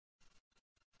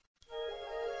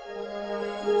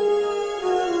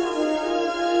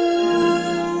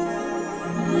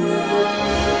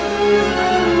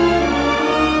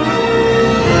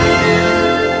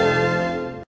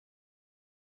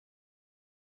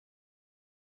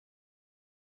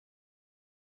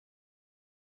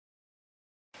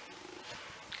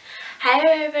Hi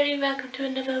everybody, welcome to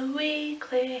another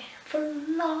weekly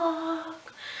vlog.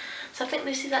 So I think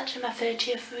this is actually my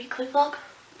 30th weekly vlog.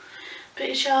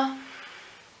 Pretty sure.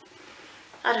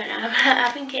 I don't know, I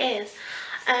think it is.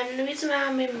 The reason why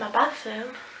I'm in my bathroom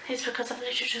is because I've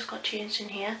literally just got changed in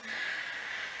here.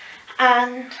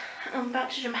 And I'm about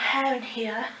to do my hair in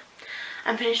here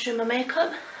and finish doing my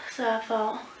makeup. So I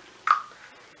thought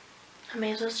I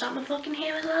may as well start my vlog in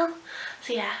here as well.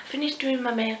 So yeah, finished doing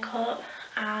my makeup.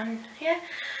 And yeah,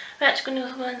 we're actually going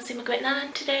to go and see my great nana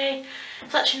today.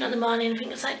 It's actually not in the morning, I think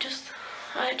it's like just,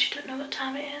 I actually don't know what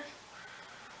time it is.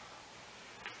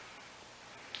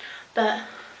 But I'm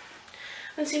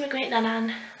going to see my great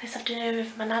nana this afternoon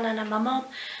with my nana and my mum.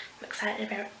 I'm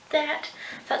excited about that.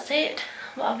 So that's it.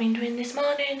 What I've been doing this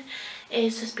morning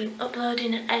is just been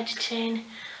uploading and editing.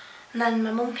 And then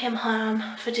my mum came home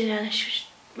for dinner and she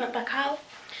went back out.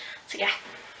 So yeah,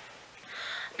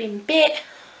 I've been bit.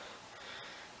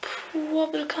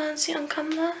 Probably can't see it on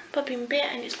camera, but I've been bit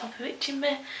and it's probably reaching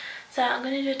me. So I'm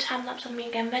going to do a time lapse of me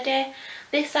getting ready.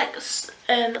 This like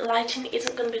lighting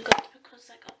isn't going to be good because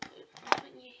like I'm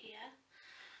putting you here.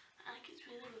 Like it's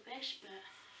really rubbish, but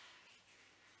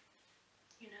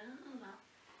you know, oh well.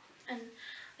 And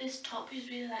this top is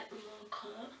really like low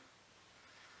cut,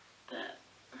 but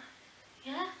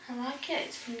yeah, I like it.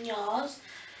 It's from yours,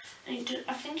 and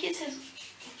I think it says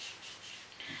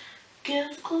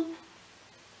Girls Club.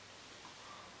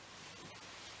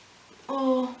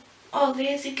 Oh,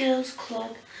 Lazy Girls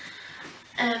Club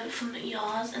from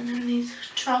yours, and then these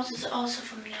trousers are also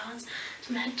from yours,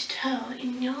 from head to toe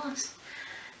in yours.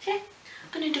 So yeah,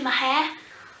 I'm going to do my hair,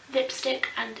 lipstick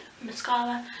and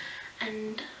mascara,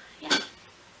 and yeah.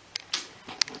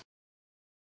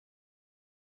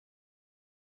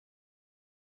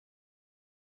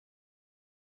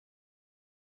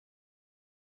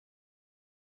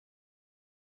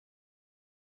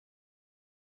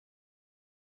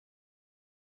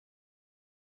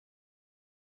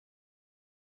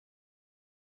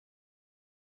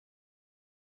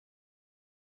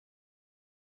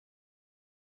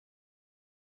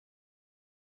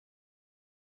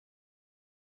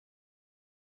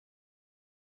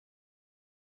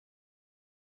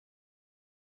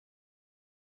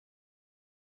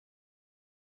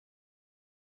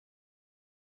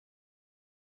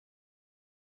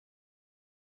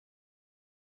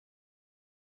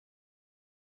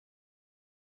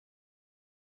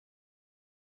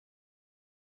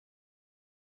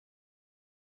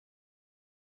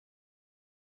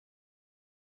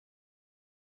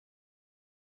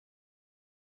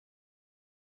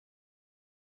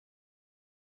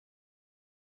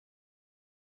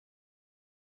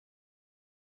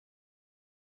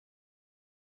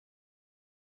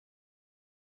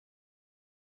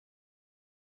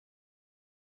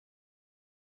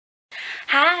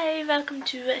 Hi, welcome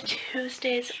to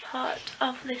Tuesday's part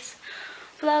of this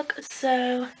vlog.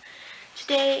 So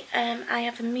today I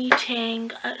have a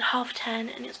meeting at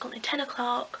 10:30 and it's currently 10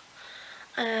 o'clock.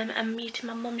 I'm meeting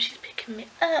my mum, she's picking me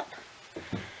up.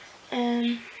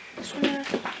 Just want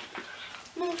to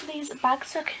move these bags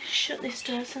so I can shut this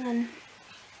door so then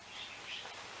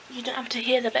you don't have to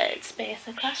hear the birds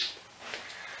basically.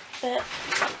 But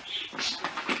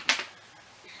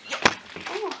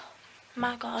oh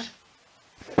my god,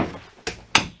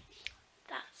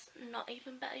 that's not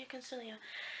even better, you can still hear.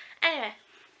 Anyway,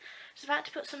 just about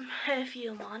to put some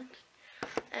perfume on,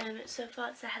 so I thought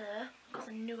I'd say hello because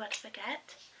I knew I'd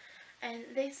forget. And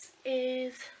this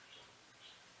is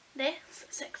this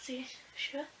sexy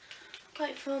shirt, got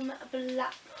it from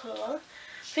Blackpool.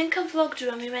 I think I vlogged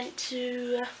when we went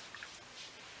to,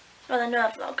 well I know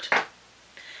I vlogged,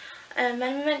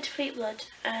 when we went to Fleetwood,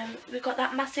 we got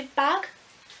that massive bag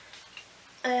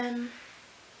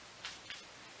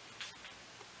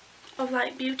of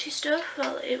like beauty stuff.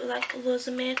 Well, it was like loads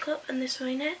of makeup, and this one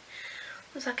in it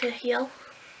was like a heel,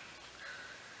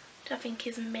 which I think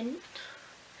is mint,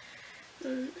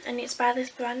 and it's by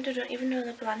this brand, I don't even know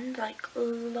the brand, like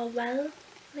Lowelly,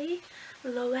 I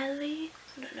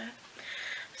don't know.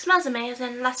 It smells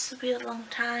amazing, lasts a really long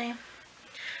time.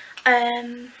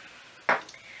 And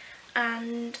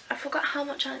I forgot how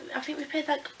much, I think we paid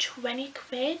like 20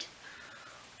 quid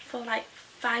for like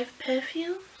 5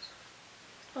 perfumes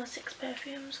or 6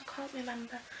 perfumes, I can't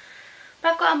remember,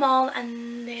 but I've got them all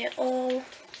and they all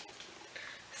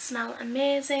smell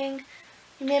amazing.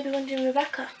 You may be wondering,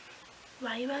 Rebecca,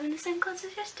 why are you wearing the same clothes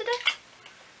as yesterday?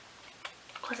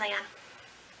 Because I am.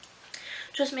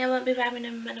 Trust me, I won't be wearing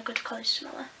them when I go to college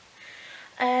tomorrow.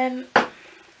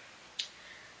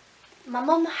 My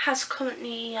mum has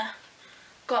currently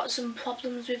got some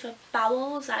problems with her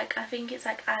bowels, like I think it's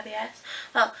like IBS.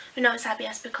 Well, we know it's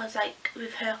IBS because like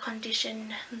with her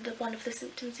condition, one of the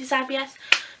symptoms is IBS,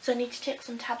 so I need to take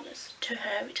some tablets to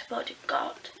her, which I've already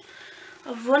got.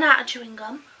 I've run out of chewing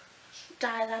gum.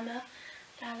 Dilemma,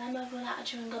 I've run out of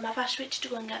chewing gum. I've asked Rich to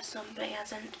go and get some, but he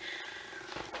hasn't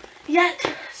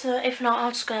yet, so if not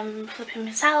I'll just go and flip it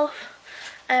myself.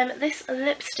 This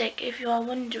lipstick, if you are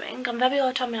wondering, I'm very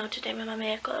autumnal today with my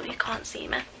makeup, you can't see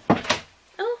me.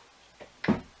 Oh,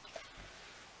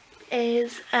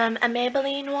 is a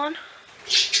Maybelline one.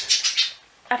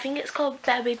 I think it's called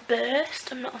Berry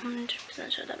Burst. I'm not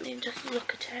 100% sure. Let me just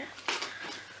look at it.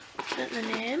 At the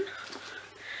name.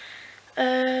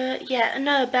 Yeah,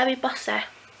 no, Berry Bossy.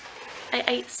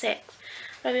 886.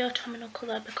 Very autumnal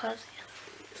colour because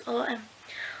it's autumn.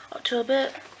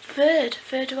 October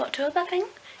 3rd of October, I think.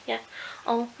 Yeah.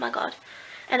 Oh my god.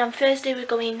 And on Thursday we're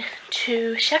going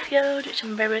to Sheffield, which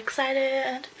I'm very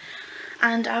excited.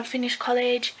 And I'll finish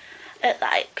college at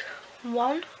like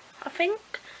 1, I think.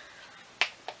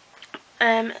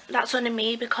 That's only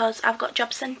me because I've got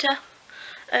job centre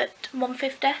at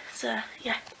 1:50. So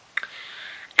yeah.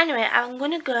 Anyway, I'm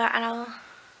gonna go and I'll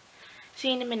see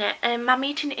you in a minute. My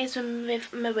meeting is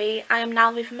with Marie. I am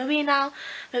now with Marie now.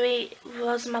 Marie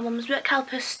was my mum's work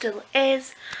helper, still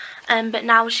is. But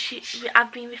now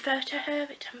I've been referred to her,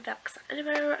 which I'm very excited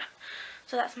about.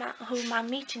 So that's who my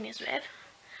meeting is with.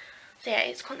 So yeah,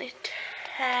 it's currently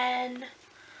 10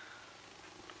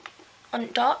 on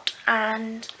dot,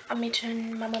 and I'm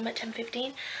meeting my mum at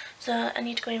 10:15. So I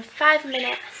need to go in 5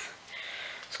 minutes.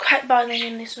 It's quite boiling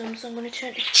in this room, so I'm going to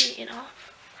turn the heating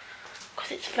off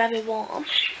because it's very warm.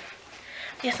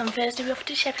 Yes, on Thursday we're off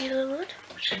to Sheffield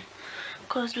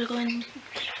because we're going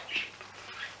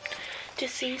to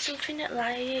see something at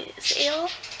Lights Hill.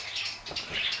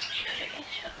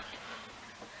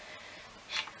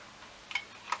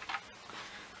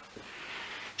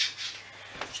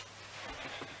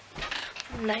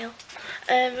 Nail.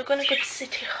 We're going to go to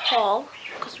City Hall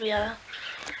because we are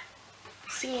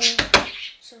seeing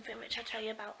something which I'll tell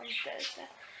you about on Thursday.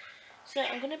 So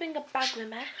I'm going to bring a bag with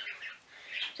me.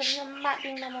 So I think I might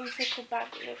bring my mum's little bag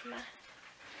with me.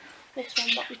 This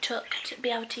one what we took to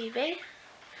BLTV.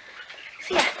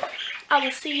 So yeah, I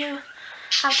will see you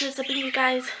afterwards. I'll bring you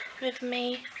guys with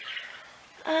me.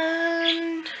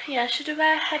 And yeah, should I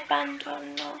wear a headband or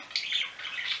not?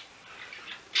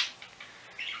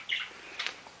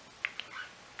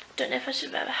 Don't know if I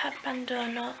should wear a headband or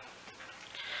not.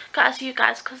 Gotta ask you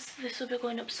guys because this will be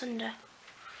going up Sunday.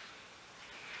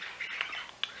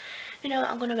 You know what,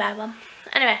 I'm gonna wear one.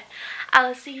 Anyway,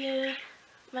 I'll see you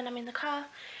when I'm in the car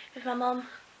with my mum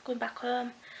going back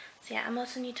home. So yeah, I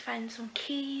also need to find some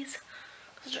keys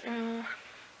because I don't know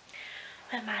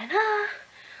where mine are.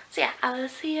 So yeah, I will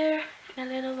see you in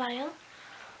a little while.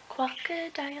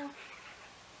 Crocodile.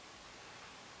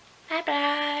 Bye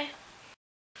bye.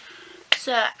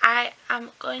 So I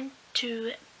am going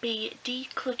to be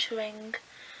decluttering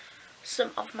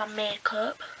some of my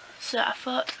makeup. So I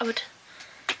thought I would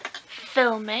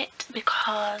film it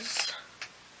because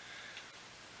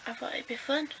I thought it'd be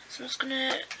fun. So I'm just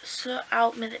gonna sort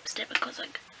out my lipstick because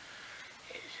like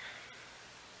it's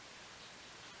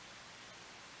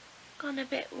gone a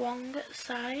bit wrong at the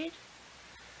side.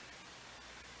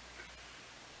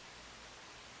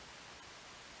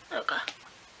 Okay.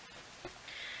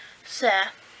 So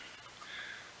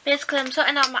basically I'm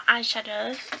sorting out my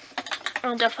eyeshadows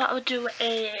and I thought I would do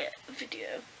a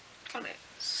video on it.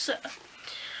 So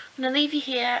I'm going to leave you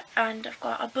here and I've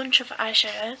got a bunch of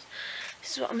eyeshadows.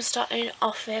 This is what I'm starting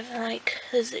off with. Like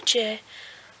there's literally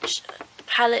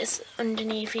palettes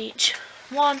underneath each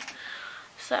one.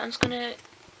 So I'm just going to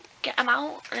get them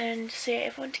out and see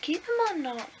if I want to keep them or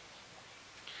not.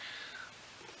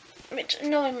 Which,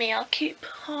 knowing me, I'll keep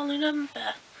all of them,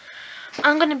 but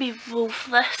I'm going to be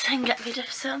ruthless and get rid of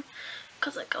some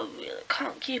because like I really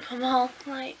can't keep them all.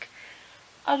 Like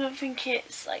I don't think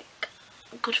it's like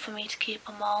good for me to keep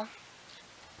them all.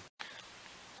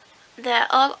 They're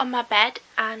all on my bed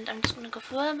and I'm just going to go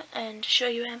through them and show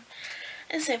you them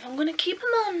and see if I'm going to keep them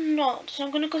or not. So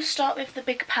I'm going to go start with the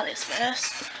big palettes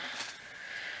first.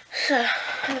 So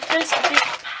the first big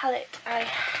palette I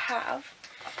have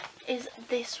is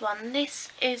this one. This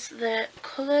is the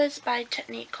Colours by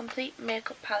Technique Complete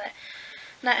Makeup Palette.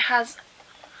 Now it has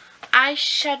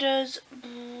eyeshadows,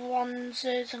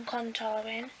 bronzers and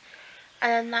contouring,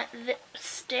 and then like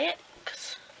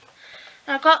lipsticks.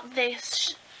 Now I got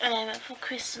this for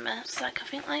Christmas, like I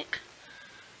think like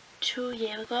 2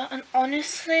 years ago, and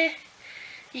honestly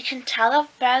you can tell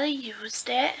I've barely used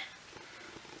it,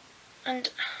 and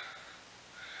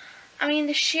I mean,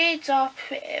 the shades are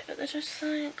pretty, but they're just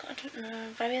like, I don't know,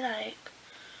 very like...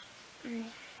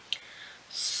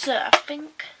 So, I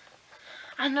think...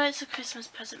 I know it's a Christmas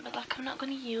present, but like I'm not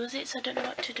going to use it, so I don't know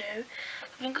what to do.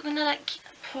 I think I'm going to like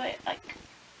put it like...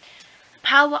 The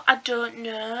pile what I don't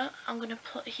know, I'm going to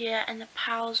put here, and the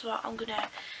piles what I'm going to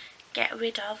get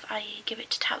rid of, i.e. give it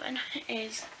to Taryn,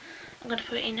 is I'm going to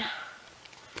put it in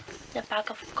the bag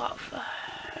I've got for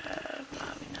her.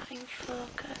 Are we not in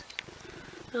focus?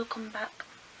 We'll come back.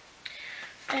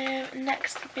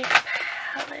 Next, big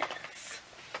palettes.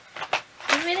 I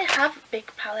don't really have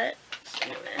big palettes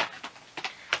anyway.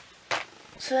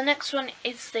 So the next one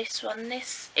is this one.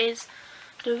 This is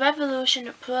the Revolution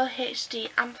Pro HD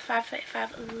Amplify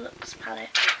 35 Luxe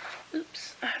palette.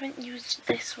 Oops, I haven't used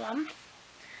this one.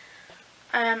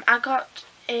 I got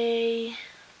a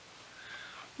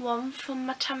one from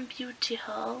my Tan Beauty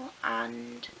haul,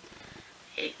 and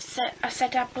it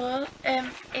said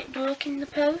it broke in the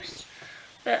post,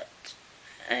 but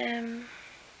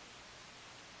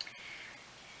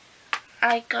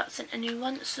I got sent a new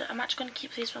one, so I'm actually going to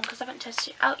keep this one because I haven't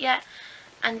tested it out yet,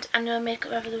 and I know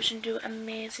Makeup Revolution do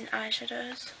amazing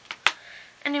eyeshadows.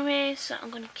 Anyway, so I'm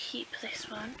going to keep this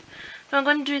one. What I'm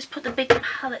going to do is put the big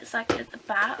palettes like at the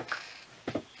back.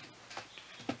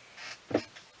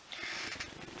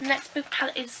 The next big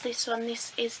palette is this one.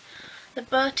 This is the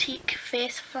Boutique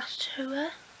Face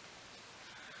Flatterer.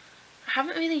 I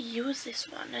haven't really used this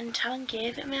one, and Talon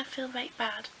gave it me. I feel right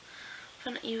bad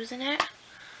for not using it.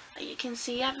 Like you can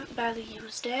see, I haven't barely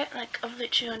used it. Like I've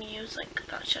literally only used like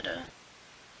that shadow.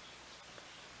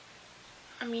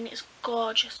 I mean, it's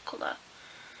gorgeous colour,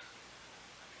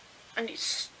 and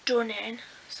it's stunning.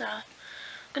 So I'm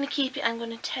gonna keep it. I'm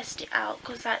gonna test it out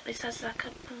because like this has like a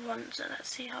bronzer. Let's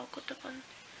see how good the one.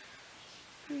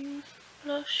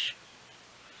 Blush.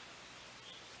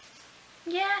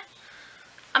 Yeah.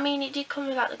 I mean, it did come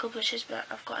with like the good blushes, but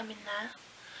I've got them in there.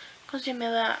 Concealer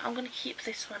mirror, I'm going to keep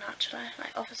this one actually,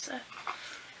 like obviously,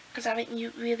 because I haven't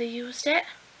really used it,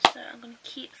 so I'm going to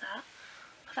keep that.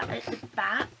 Put that at the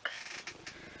back.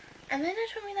 And then I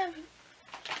don't really have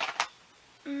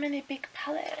many big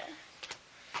palettes.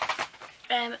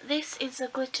 This is a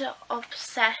Glitter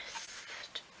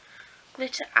Obsessed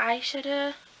glitter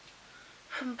eyeshadow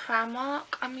from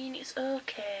Primark. I mean, it's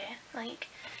okay, like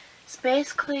it's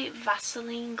basically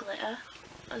Vaseline glitter,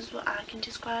 is what I can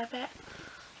describe it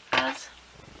as.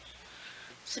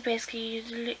 So basically you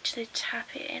literally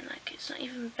tap it in, like it's not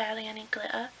even barely any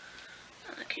glitter,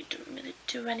 like it doesn't really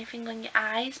do anything on your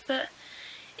eyes, but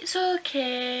it's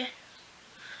okay.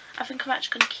 I think I'm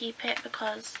actually going to keep it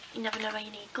because you never know when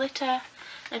you need glitter.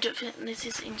 I don't think this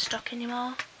is in stock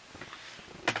anymore.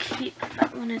 Keep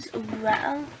that one as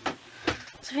well.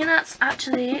 So I think that's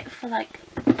actually it for like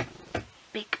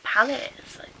big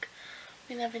palettes. Like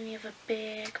we don't have any other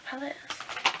big palettes.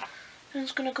 I'm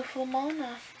just going to go for more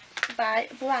now by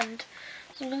brand.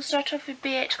 So I'm going to start off with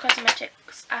BH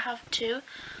Cosmetics. I have two.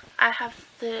 I have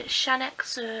the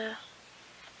Shanex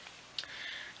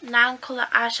 9 colour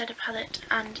eyeshadow palette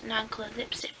and 9 colour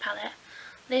lipstick palette.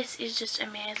 This is just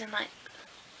amazing, like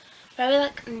very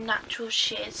like natural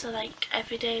shades, so like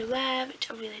everyday wear, which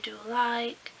I really do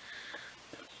like.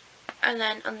 And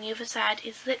then on the other side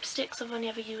is lipsticks. I've only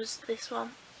ever used this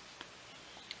one,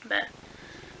 but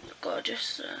they're gorgeous,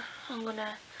 so I'm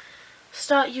gonna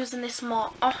start using this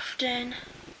more often.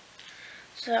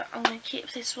 So I'm gonna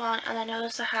keep this one, and then I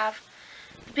also have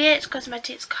the BH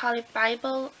Cosmetics Carly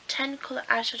Bible 10 colour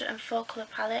eyeshadow and 4 colour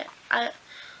palette,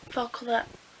 4 colour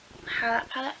highlight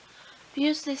palette. I've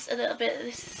used this a little bit.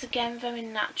 This is again very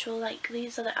natural. Like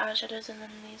these are the eyeshadows, and then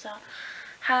these are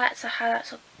highlights. The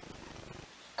highlights are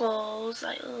goals.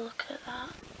 Like look at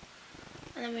that.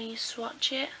 And then when you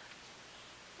swatch it,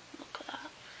 look at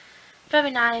that.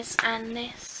 Very nice. And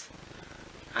this,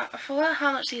 I forgot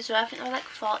how much these were. I think they were like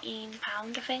 £14,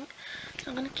 I think.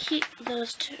 So I'm going to keep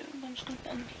those two. I'm just going to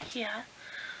put them here.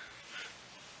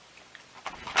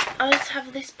 I also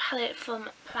have this palette from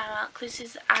Primark. This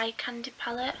is the Eye Candy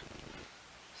palette.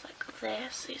 It's like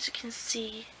this, as you can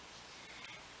see.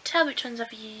 Tell which ones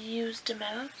I've used the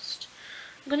most.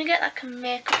 I'm going to get like a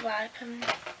makeup wipe and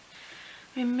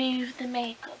remove the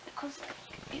makeup because like,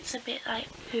 it's a bit like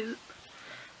poop.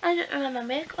 I don't know where my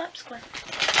makeup wipes going.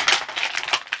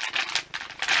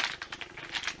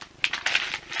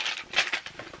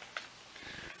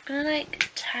 I'm gonna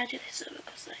like tidy this up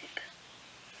because like,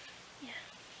 yeah,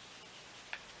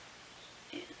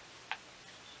 it's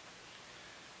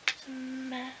a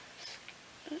mess.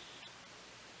 Oops.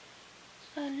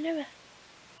 Oh no.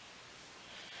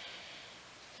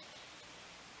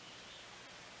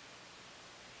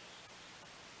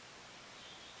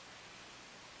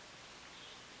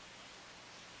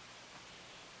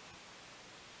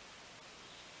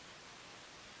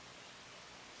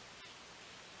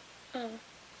 Oh.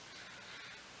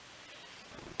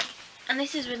 And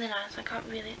this is really nice. I can't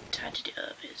really tidy it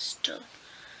up. It's still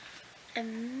a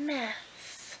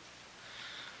mess.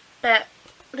 But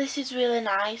this is really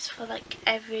nice for like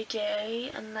every day,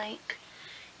 and like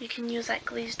you can use like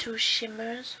these two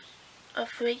shimmers, or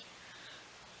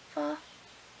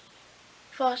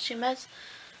four shimmers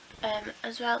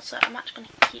as well. So I'm actually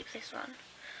going to keep this one.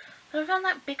 I found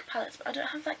like big palettes, but I don't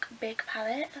have like big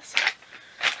palettes,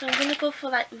 so I'm going to go for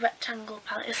like rectangle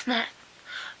palettes.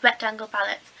 Rectangle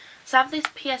palettes. So I have this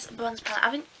PS bronze palette. I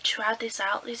haven't tried this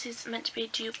out. This is meant to be a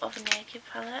dupe of a Naked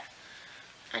palette,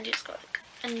 and it's got like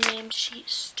a name sheet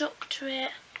stuck to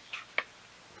it.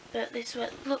 But this is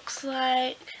what it looks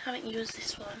like. I haven't used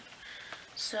this one,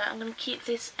 so I'm going to keep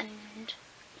this and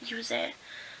use it.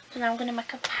 So now I'm going to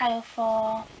make a pile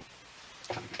for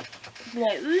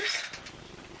those.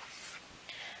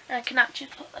 And I can actually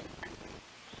put like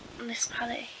this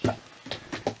palette here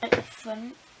at the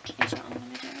front is what I'm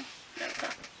going to do. There we go.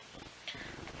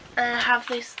 And I have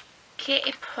this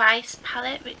Katie Price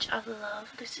palette, which I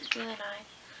love. This is really nice.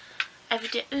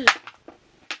 Everyday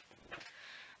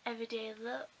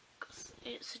Looks.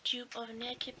 It's a dupe of a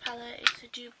Naked palette. It's a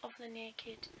dupe of the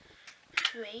Naked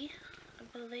 3, I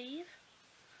believe.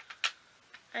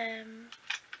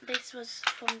 This was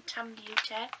from Tam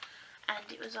Beauty,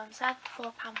 and it was on sale for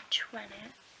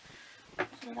 £4.20.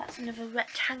 So that's another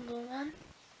rectangle one.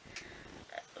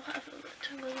 What other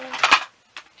rectangle one?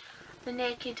 The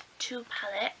Naked 2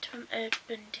 palette from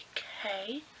Urban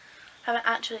Decay. I haven't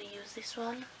actually used this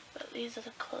one, but these are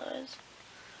the colours.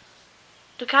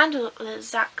 They kind of look the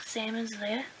exact same as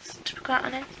this, to be quite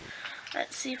honest.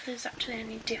 Let's see if there's actually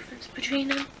any difference between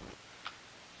them.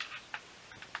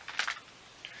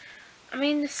 I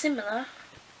mean, they're similar.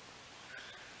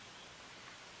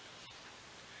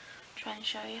 Try and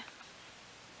show you.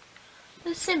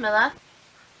 They're similar.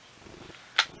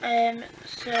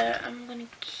 So I'm going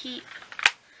to keep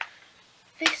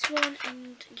this one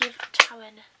and give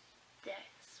Taryn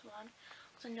this one,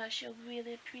 because I know she'll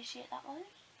really appreciate that one.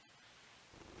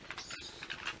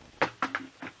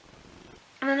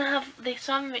 And then I have this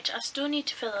one, which I still need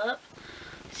to fill up.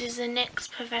 This is the NYX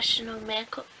Professional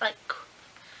Makeup, like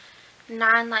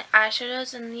 9 like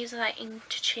eyeshadows, and these are like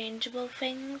interchangeable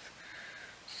things.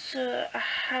 So I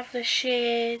have the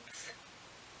shades,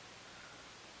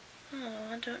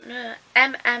 oh I don't know,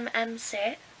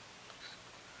 MMM6,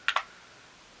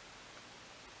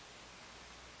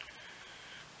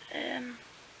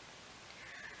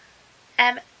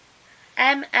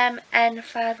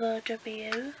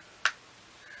 MMN50W,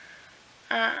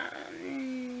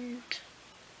 and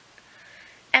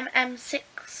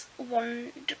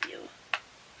MM61W.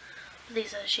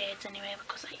 These are the shades anyway,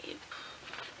 because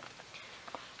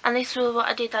and this was what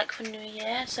I did like for New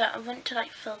Year, so I want to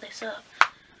like fill this up.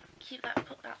 Keep that,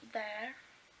 put that there.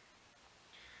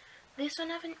 This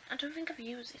one I don't think I've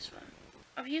used this one.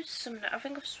 I've used some, I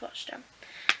think I've swatched them.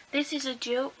 This is a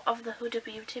dupe of the Huda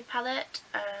Beauty palette.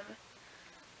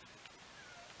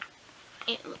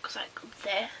 It looks like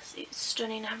this. It's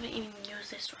stunning. I haven't even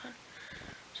used this one.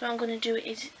 So what I'm going to do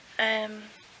is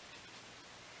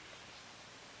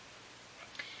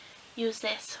use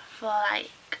this for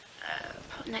like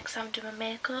next time I do my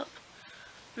makeup.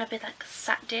 Maybe like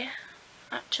Saturday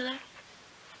actually.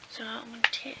 So I'm going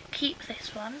to keep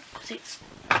this one because it's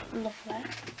lovely.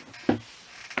 I'm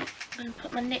going to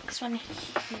put my next one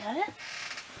here.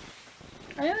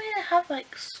 I don't really have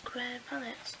like square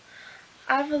palettes.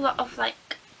 I have a lot of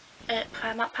like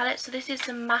Primark palettes. So this is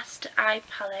the Master Eye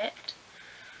palette.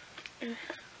 I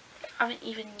haven't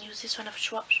even used this one. I've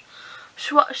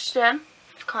swatched them.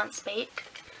 Can't speak.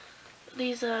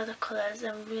 These are the colours.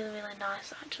 They're really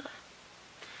nice actually.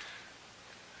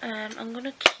 I'm going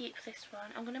to keep this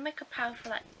one. I'm going to make a pile for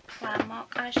like Primark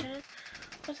eyeshadows,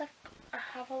 because I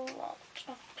have a lot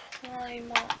of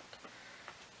Primark.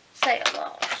 Say a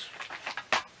lot.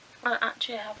 I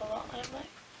actually have a lot. I have like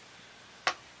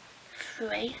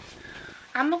 3.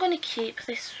 I'm not going to keep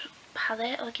this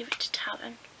palette. I'll give it to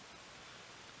Taryn.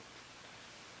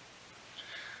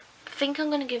 I think I'm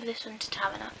going to give this one to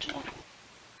Taryn actually.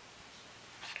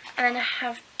 And then I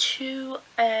have 2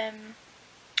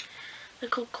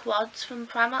 little quads from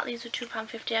Primark. These are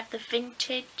 £2.50. I have the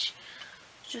vintage.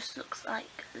 Just looks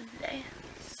like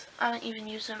this. I haven't even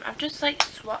used them. I've just like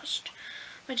swatched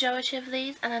majority of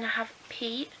these. And then I have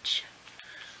peach,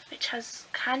 which has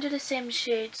kind of the same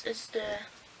shades as the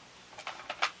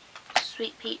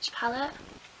Sweet Peach palette.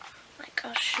 Like,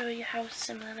 I'll show you how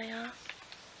similar they are.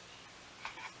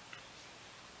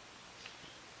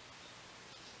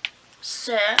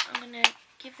 So I'm going to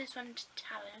give this one to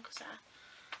Taryn because I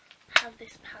have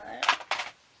this palette.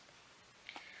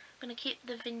 going to keep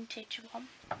the vintage one.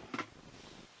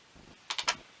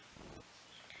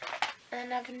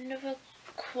 And I have another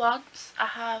quads. I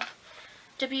have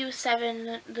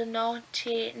W7, the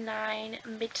Naughty 9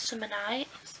 Midsummer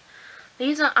Nights.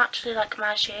 These are actually like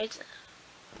my shades.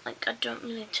 Like, I don't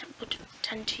really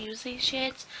tend to use these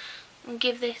shades. And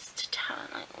give this to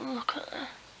Taryn. Like, look at this.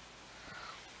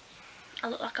 I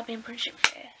look like I've been punching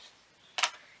face.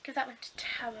 Give that one to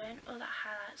Taryn. Oh, that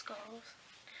highlights goals.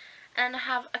 And I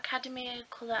have Academy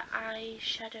Colour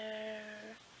Eyeshadow.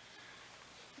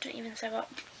 I don't even say what.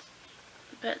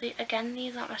 But again,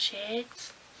 these aren't my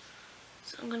shades.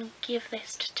 So I'm going to give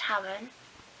this to Taryn.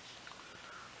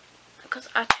 Because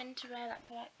I tend to wear like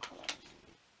bright colours.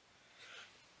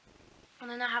 And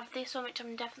then I have this one, which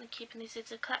I'm definitely keeping. This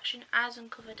is a collection Eyes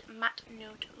Uncovered Matte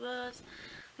Nude Rose.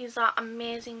 These are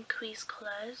amazing crease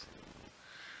colours.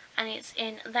 And it's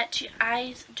in Let Your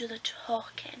Eyes Do the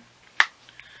Talking.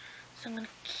 So I'm going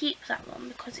to keep that one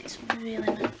because it's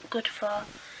really good for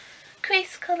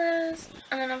crease colours.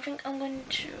 And then I think I'm going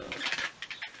to...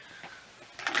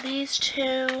 These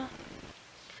two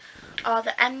are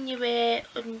the MUA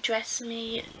Undress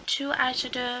Me 2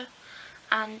 eyeshadow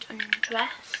and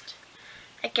Undressed.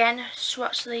 Again,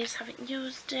 swatch these, haven't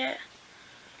used it.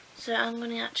 So I'm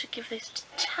going to actually give this to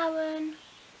Taryn.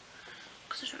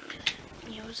 Because I don't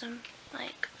really use them,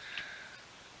 like,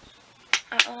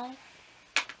 at all.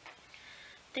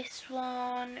 This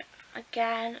one,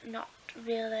 again, not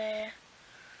really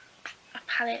a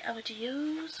palette I would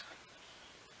use.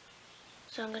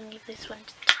 So I'm going to give this one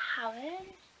to Taryn.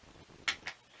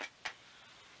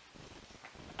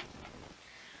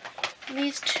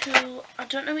 These two, I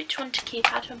don't know which one to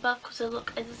keep out of both because they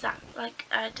look exact, like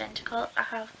identical. I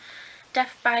have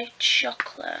Death by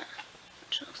Chocolate,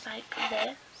 which looks like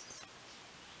this.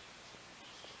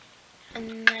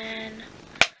 And then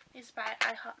this is by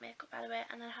I Heart Makeup, by the way.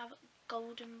 And then I have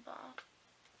Golden Bar.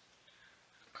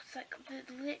 Because like they're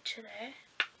literally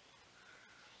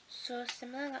so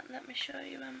similar. Let me show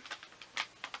you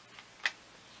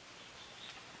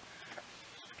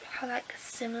how like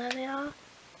similar they are.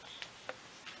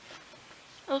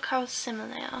 Look how similar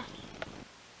they are.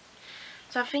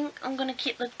 So I think I'm going to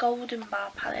keep the Golden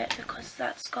Bar palette because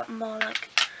that's got more like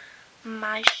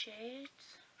my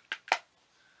shades.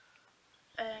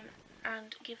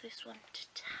 And give this one to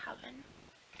Taryn.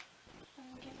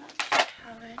 And give that to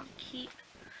Taryn. Keep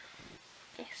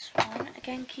this one.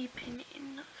 Again, keeping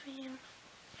in that for you.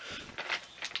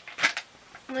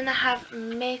 And then I have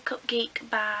Makeup Geek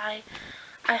by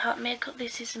I Heart Makeup.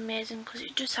 This is amazing because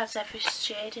it just has every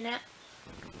shade in it.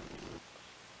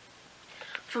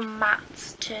 From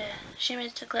mattes to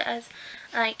shimmers to glitters.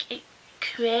 Like, it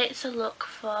creates a look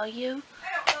for you.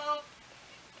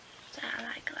 So I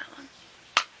like that one.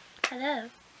 Hello.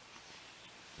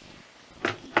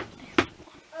 This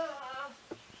one.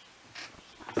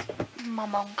 That's my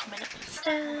mum coming up the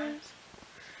stairs.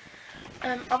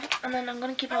 And then I'm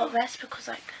going to give all the rest because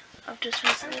like I've just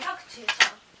recently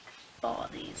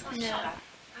bought these. No.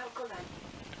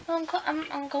 Well,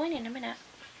 I'm going in a minute.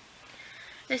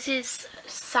 This is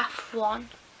Saffron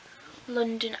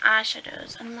London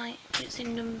eyeshadows, and like it's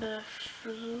in number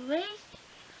 3.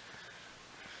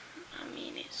 I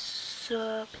mean, it's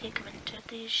so pigmented,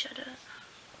 these shadows.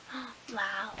 Oh,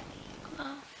 wow.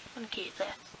 Oh, I'm gonna keep this.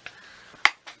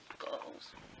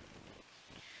 Goals.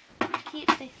 Keep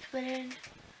this one.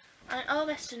 And all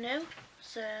the rest are new,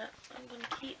 so I'm gonna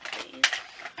keep these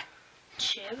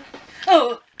 2.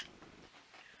 Oh!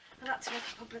 I'd like to make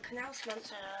a public announcement.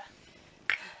 So,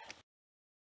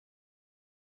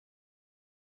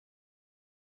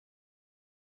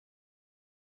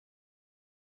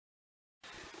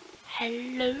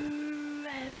 hello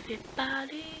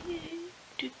everybody.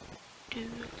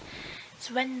 It's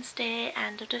Wednesday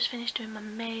and I've just finished doing my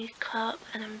makeup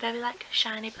and I'm very like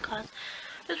shiny because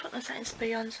I just put my setting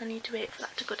spray on, so I need to wait for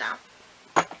that to go down.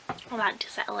 I like to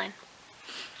settle in.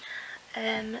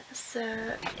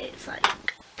 So it's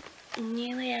like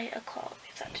nearly 8 o'clock.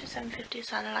 It's actually 7:50,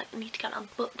 so I like need to get my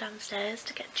butt downstairs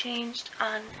to get changed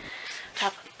and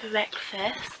have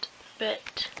breakfast.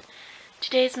 But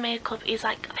today's makeup is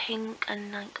like pink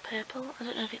and like purple. I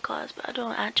don't know if it goes, but I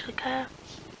don't actually care.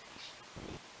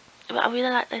 But I really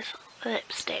like this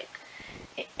lipstick.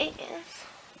 It is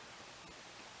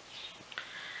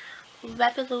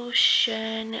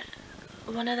Revolution,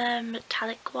 one of the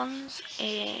metallic ones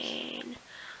in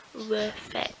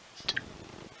Worth It,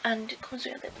 and it comes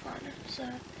with a lip liner, so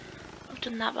I've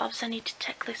done that. But obviously I need to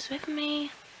take this with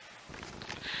me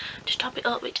to top it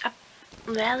up, which I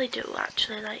rarely do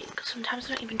actually. Like sometimes I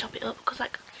don't even top it up because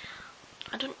like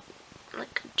I don't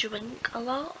like drink a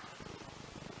lot.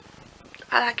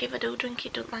 like if I do drink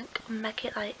it, don't like make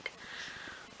it like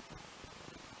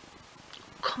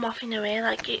come off in a way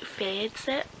like it fades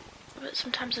it, but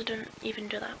sometimes I don't even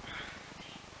do that.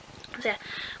 So yeah,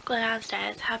 go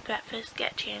downstairs, have breakfast,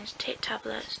 get changed, take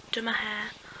tablets, do my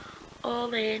hair,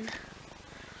 all in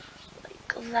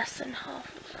like less than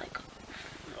half, like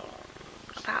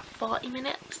about 40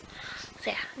 minutes.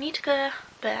 So yeah, I need to go,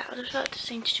 but I just wanted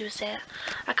to introduce it.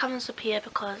 I come up here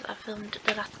because I filmed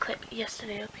the last clip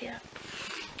yesterday up here.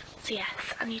 So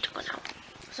yes, I need to go now.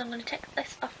 So I'm going to take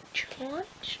this off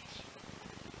charge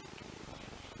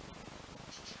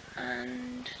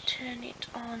and turn it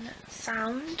on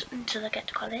sound until I get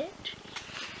to college,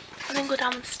 and then go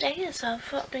downstairs. So I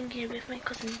thought I'd bring you with me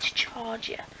because I need to charge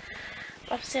you.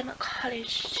 Obviously I'm at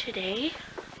college today,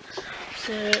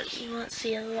 so you won't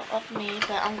see a lot of me,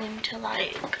 but I'm going to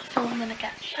like film when I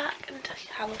get back and tell you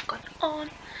how I've gone on.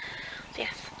 So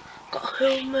yes, got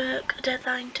homework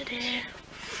deadline today,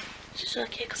 which is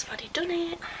okay because I've already done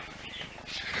it.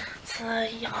 So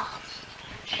yeah,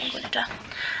 that's what I'm going to do.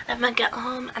 Then when I get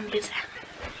home I'm busy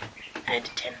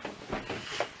editing.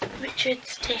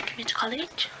 Richard's taking me to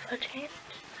college for a change,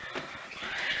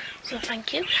 so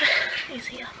thank you. He's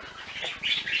here.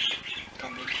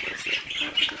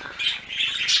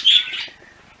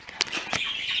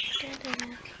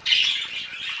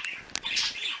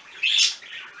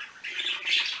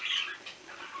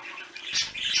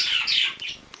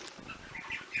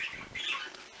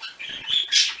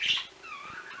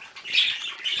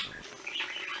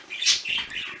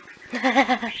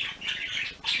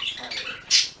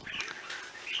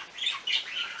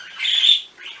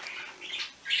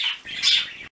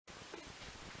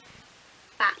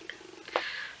 Back.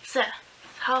 So,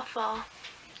 how far?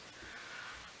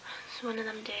 It's one of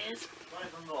them days. One in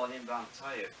the morning, but I'm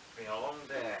tired. It's been a long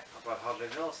day. I've had hardly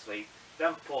no sleep.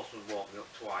 Then post was woke me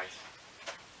up twice.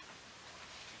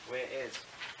 Where it is?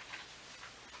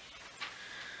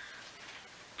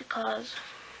 Because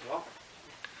What?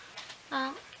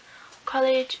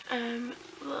 college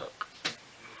look,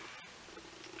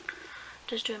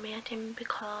 just doing my editing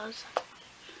because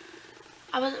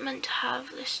I wasn't meant to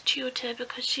have this tutor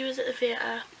because she was at the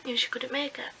theatre and she couldn't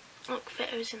make it. Like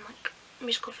theatre is in like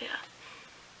musical theatre,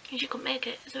 and she couldn't make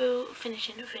it, so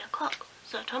finishing at 3 o'clock.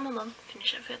 So I told my mum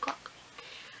finish at 3 o'clock,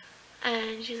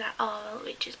 and she's like, oh well,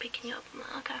 Richard's picking you up. I'm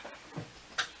like, okay.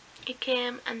 He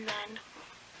came, and then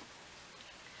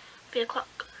 3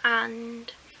 o'clock,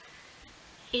 and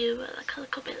he was like a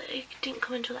little bit late. He didn't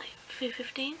come until like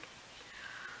 3:15,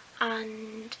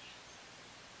 and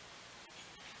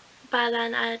by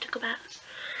then I had to go back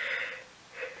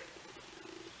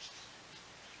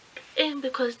in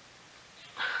because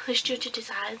the tutor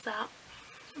decides that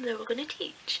they were going to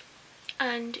teach,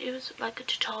 and it was like a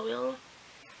tutorial,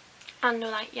 and they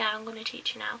were like, yeah, I'm going to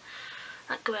teach you now.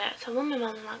 Like, great. So I rang my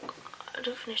mum and like, I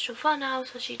don't finish till 4 now,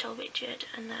 so she told Richard,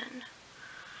 and then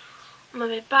on my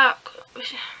way back,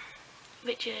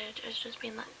 Richard has just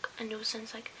been like a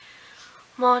nuisance, like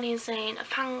morning saying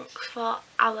thanks for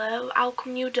how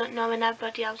come you don't know and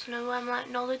everybody else know? I'm like,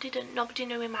 no they didn't, nobody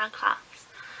knew in my class,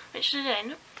 which they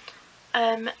didn't.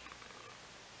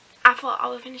 I thought I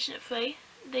was finishing at 3,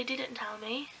 they didn't tell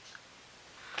me.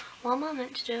 What am I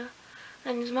meant to do?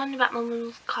 Then there's morning about my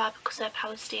mum's car because their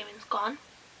power steering's gone,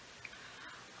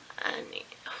 and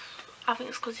I think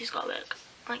it's because he's got work,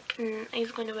 like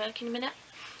he's going to work in a minute,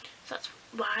 so that's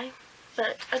why.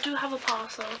 But I do have a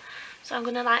parcel, so I'm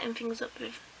going to lighten things up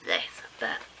with this,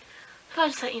 but I'll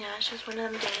just let you know, it's just one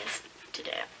of them days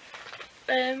today.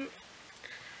 So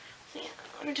yeah,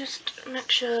 let me just make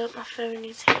sure my phone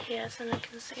is here so I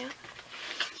can see it.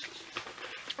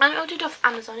 I ordered off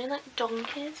Amazon in like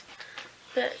donkeys,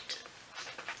 but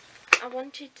I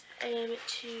wanted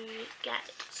to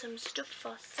get some stuff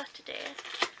for Saturday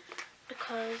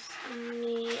because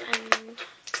me and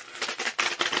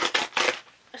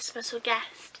a special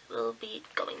guest will be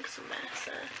going somewhere,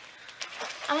 so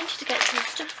I wanted to get some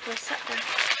stuff for Saturday.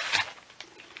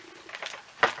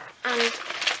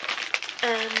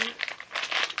 And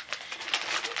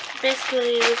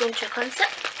basically we're going to a concert.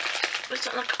 It's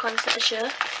not like a concert, a show.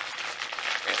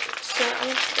 So I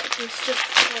wanted to get some stuff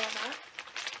for that.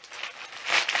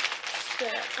 So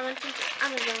I went into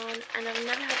Amazon and I've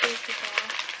never had these before.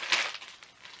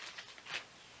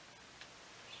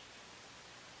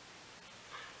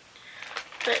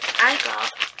 But I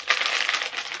got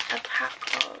a pack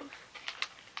of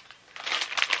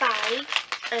 5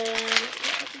 what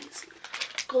are these?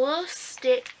 Glow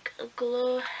stick,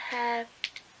 glow hair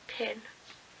pin.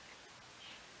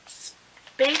 It's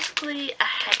basically a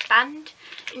headband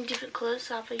in different colours.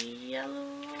 So I have a yellow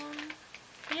one,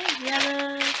 yeah,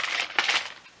 yellow,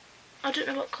 I don't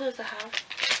know what colours I have.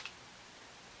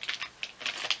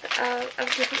 But I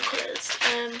have different colours.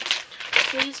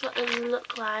 These what they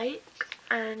look like,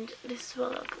 and this is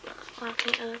what look like.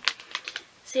 It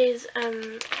says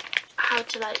how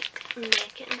to like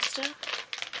make it and stuff.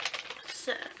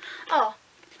 So, oh,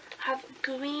 I have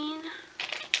green.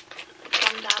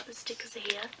 Found out the stickers are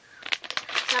here.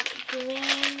 I have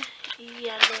green,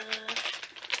 yellow,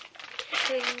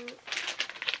 pink,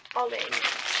 orange,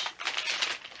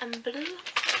 and blue.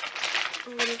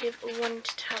 I'm going to give 1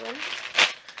 to Talon.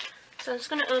 So I'm just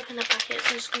going to open the packet. So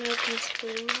I'm just going to open this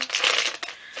blue one.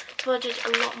 So I did a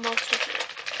lot more stuff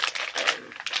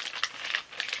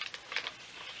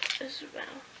as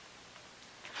well.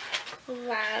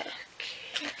 Right,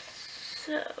 okay,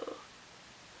 so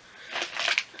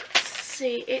let's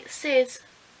see. It says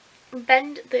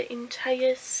bend the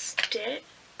entire stick.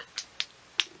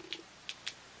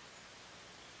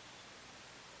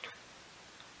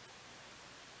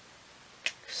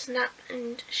 Snap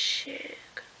and shake.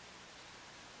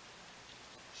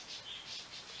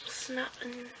 Snap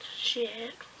and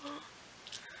shake.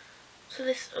 So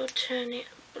this will turn it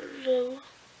blue.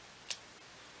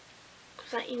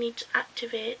 Because like you need to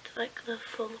activate like the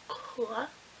full colour.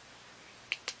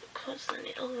 Because then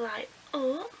it'll light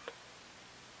up.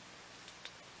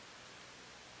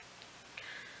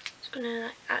 It's gonna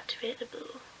like activate the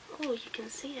blue. Oh, you can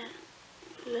see it.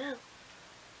 Well,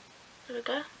 there we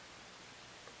go.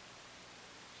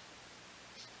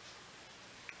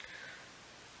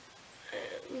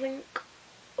 Link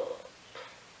up.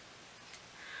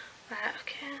 Right,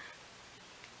 okay.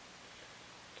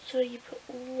 So you put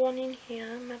 1 in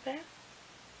here, maybe.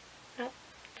 Nope.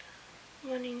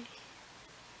 1 in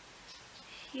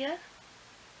here.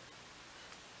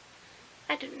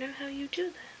 I don't know how you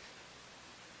do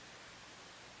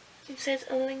that. It says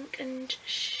a link and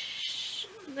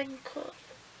link up.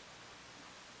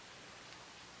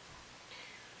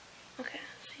 Okay,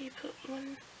 so you put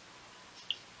 1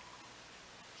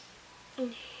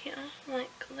 in here,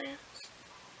 like this.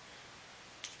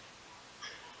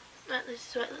 Like this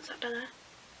is what it looks like better.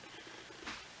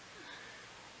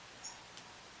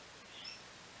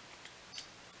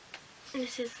 And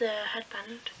this is the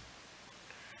headband.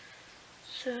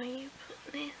 So you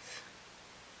put this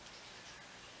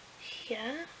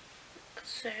here, like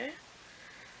so.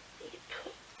 You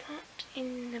put that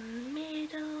in the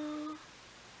middle,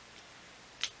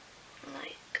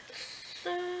 like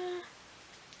so.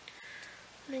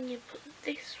 And then you put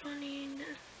this one in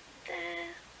there.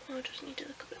 Oh, I just need to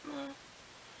look a bit more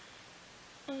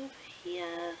over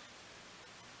here.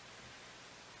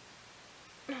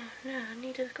 Oh no, I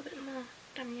need to look a bit more.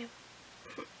 Damn you.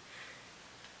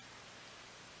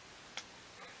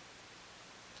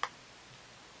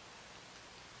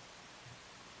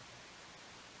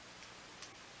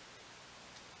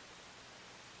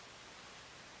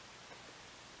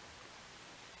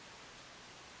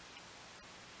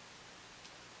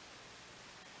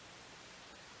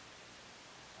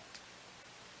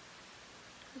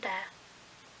 There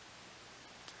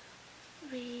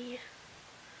we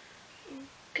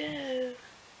go.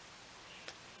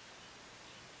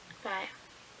 Right,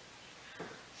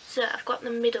 so I've got the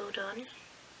middle done,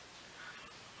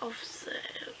 obviously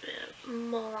a bit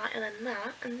more lighter than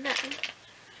that, and then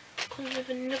comes with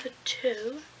another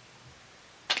 2,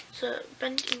 so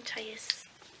bend entire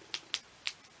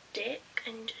stick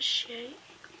and shape,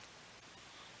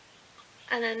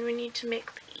 and then we need to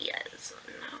make the ears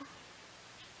now.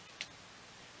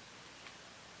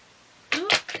 Ooh,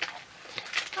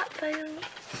 that failed.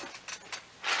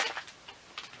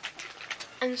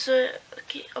 And so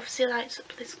it obviously lights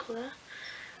up this colour.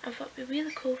 I thought it'd be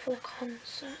really cool for the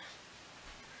concert.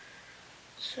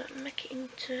 So make it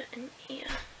into an ear.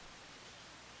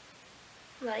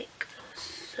 Like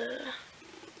so.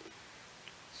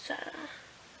 So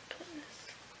put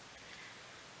this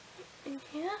in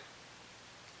here.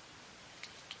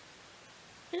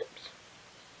 Oops.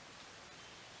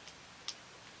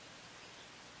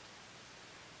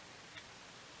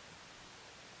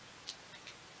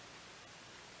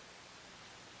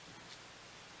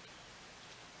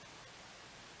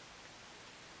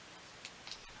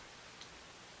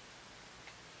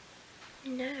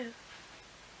 No.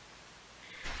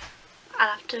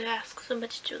 I'll have to ask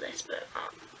somebody to do this, but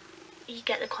you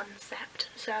get the concept.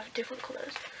 So I have different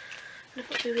colours, and I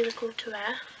thought it'd be really cool to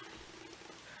wear.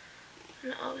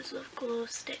 And I always love glow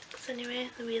sticks anyway,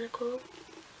 they're really cool.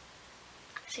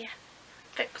 So yeah,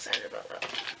 very excited about that.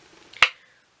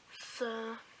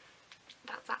 So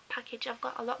that's that package. I've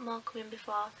got a lot more coming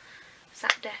before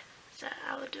Saturday, so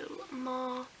I will do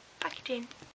more packaging.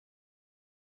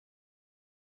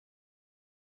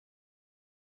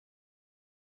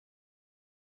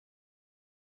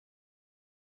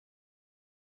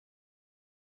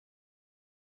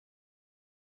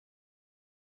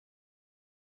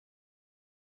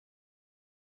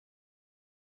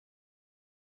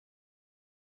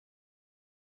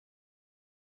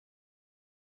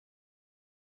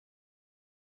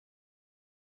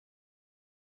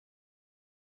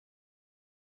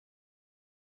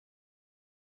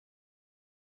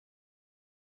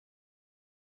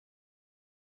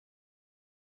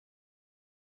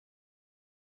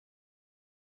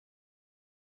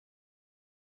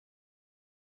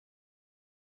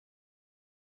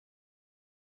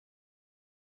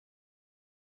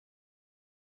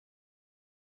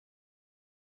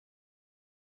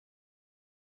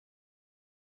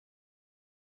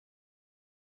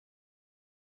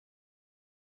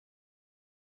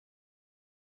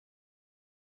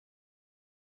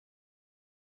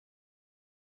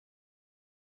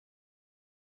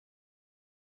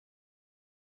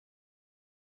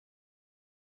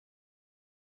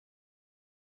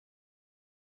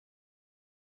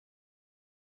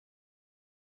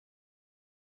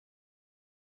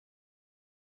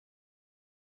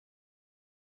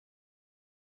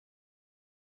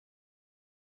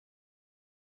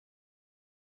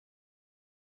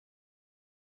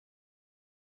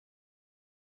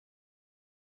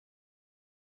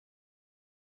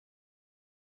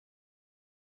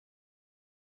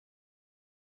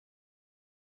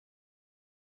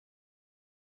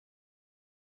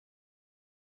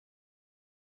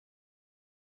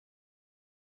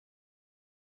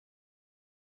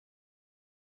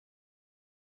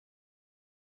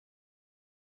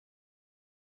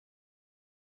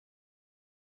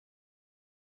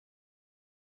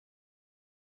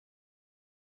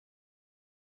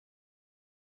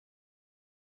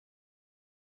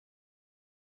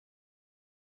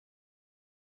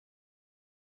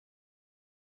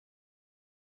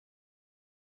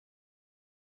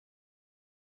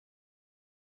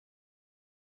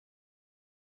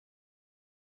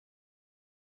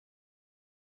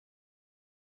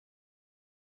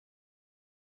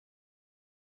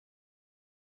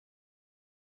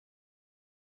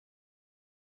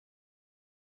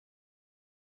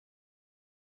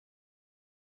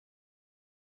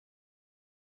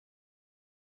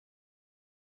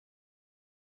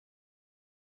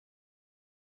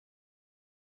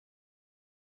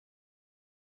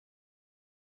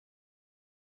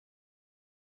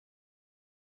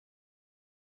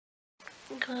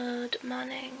 Good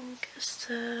morning.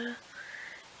 So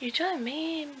you join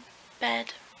me in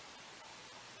bed.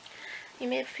 You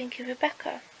may think of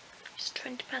Rebecca. It's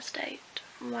 8:20.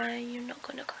 Why are you not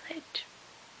going to college?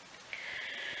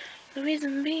 The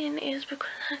reason being is because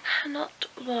I cannot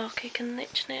walk. I can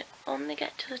literally only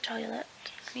get to the toilet.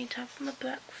 I need to have my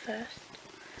breakfast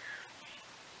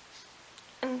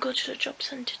and go to the job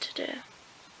centre today,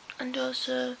 and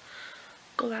also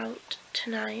go out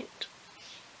tonight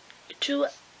to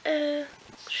a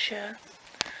show.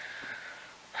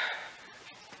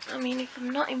 I mean, if I'm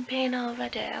not in pain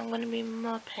already, I'm going to be in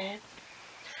more pain.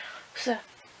 So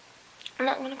I'm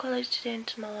not going to college today and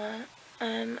tomorrow.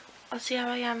 I'll see how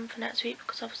I am for next week,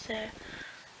 because obviously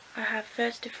I have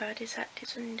Thursday, Friday, Saturday,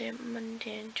 Sunday,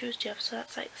 Monday and Tuesday off, so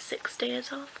that's like 6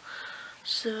 days off.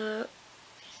 So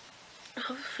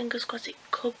fingers crossed it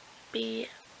could be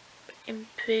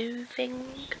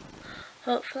improving,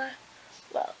 hopefully.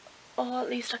 Well, or at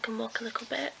least I can walk a little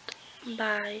bit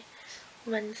by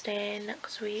Wednesday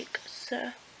next week.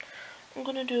 So I'm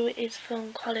going to do is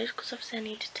phone college, because obviously I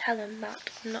need to tell them that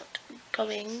I'm not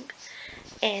going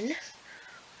in.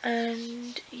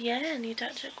 And yeah, I need to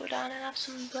actually go down and have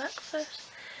some breakfast.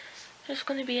 It's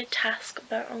going to be a task,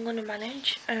 but I'm going to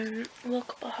manage.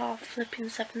 Woke up at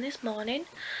 7:30 this morning,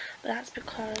 but that's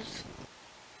because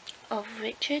of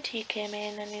Richard. He came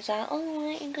in and he's like, oh, why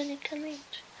are you going to come in?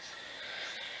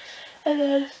 And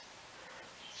then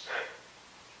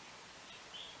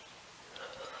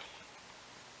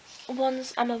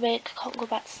once I'm awake, I can't go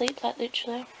back to sleep, like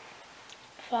literally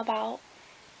for about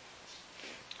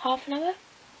half an hour.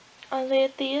 I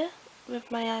laid there with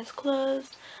my eyes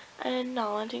closed, and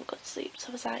no, I didn't go to sleep, so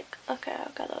I was like, okay,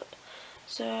 I'll get up.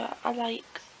 So I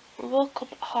like woke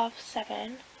up at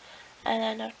 7:30, and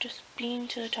then I've just been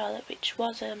to the toilet, which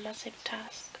was a massive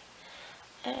task.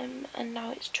 And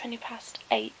now it's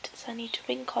 8:20, so I need to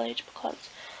ring college because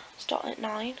I start at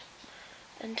 9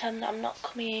 and tell them that I'm not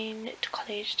coming to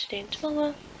college today and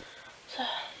tomorrow. So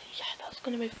yeah, that's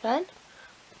gonna be fun.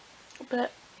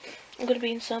 But I'm going to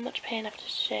be in so much pain after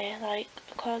today, like,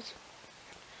 because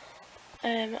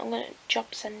I'm going to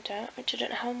job centre, which I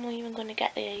don't know how I'm even going to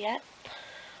get there yet.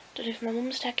 Don't know if my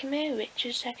mum's taking me,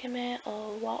 Richard's taking me,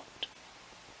 or what.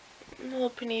 I'm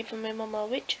hoping either my mum or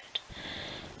Richard.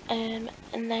 And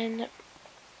then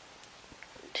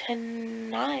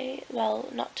tonight, well,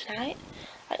 not tonight,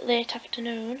 like late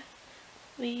afternoon,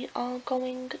 we are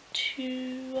going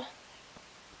to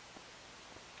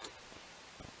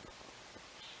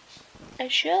a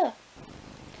show,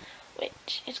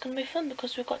 which is going to be fun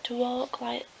because we've got to walk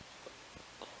like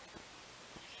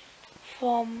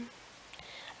from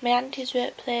my auntie's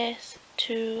workplace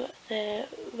to the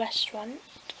restaurant,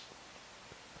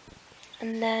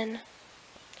 and then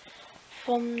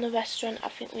from the restaurant I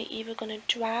think we're either going to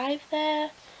drive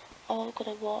there or we're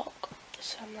going to walk.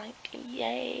 So I'm like,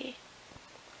 yay.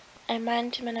 And my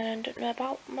auntie and I don't know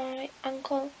about my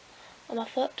ankle or my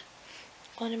foot.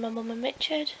 Only my mum and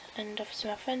Richard, and obviously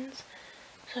my friends.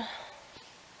 So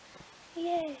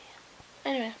yay.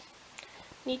 Anyway,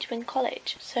 need to win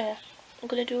college, so I'm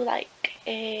gonna do like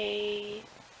a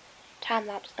time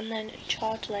lapse and then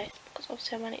charge lace, because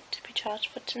obviously I want it to be charged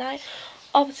for tonight.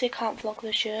 Obviously I can't vlog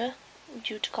the show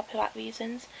due to copyright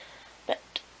reasons,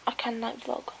 but I can like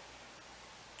vlog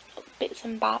bits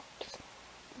and bobs.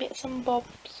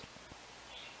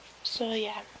 So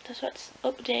yeah, that's what's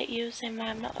update you, saying why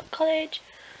I'm not at college.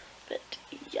 But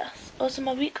yes, also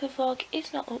my weekly vlog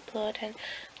is not uploading.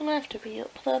 I'm gonna have to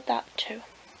re-upload that too.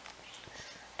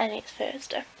 And it's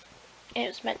Thursday. It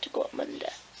was meant to go up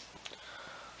Monday.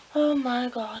 Oh my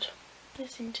god,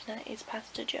 this internet is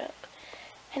past a joke.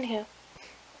 Anywho,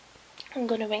 I'm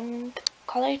gonna ring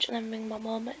college and then ring my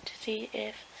mum to see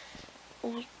if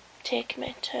will take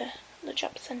me to the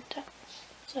job centre.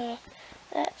 So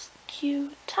let's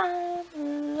cue time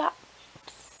lapse.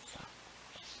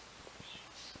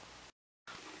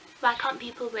 Why can't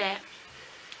people wait?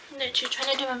 Literally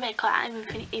trying to do my makeup. I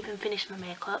haven't even finished my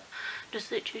makeup.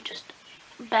 Just literally just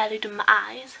barely done my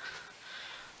eyes.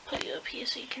 Put you up here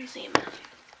so you can see me.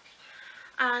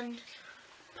 And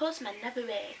postmen never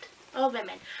wait. Or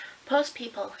women. Post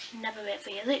people never wait for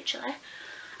you. Literally,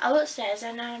 I was upstairs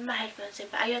and I had my headphones in,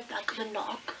 but I heard like the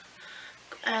knock,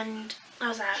 and I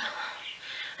was like,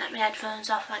 let my headphones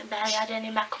off, like barely had any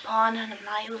makeup on, and I'm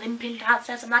like limping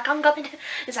downstairs. I'm like, I'm going to,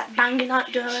 it's like banging out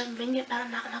the door and ringing bell,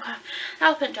 and I'm like, I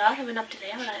opened the door, I went up to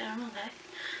there, I was like, oh, okay.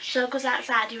 So because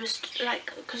outside he was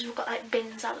like, because we've got like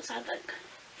bins outside, like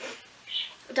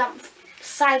down the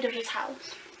side of his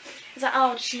house. He's like,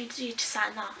 oh, I just need you to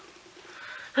sign that.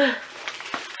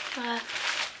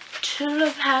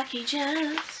 2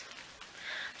 packages.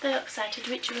 Very excited.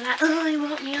 Richard was like, oh, he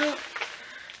woke me up.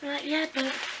 I'm like, yeah,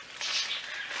 but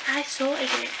I sorted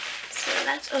it. So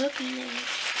let's open it.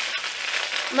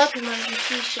 I'm opening one of the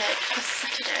t-shirts for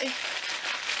Saturday.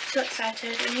 So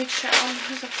excited. And you try it on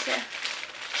because obviously,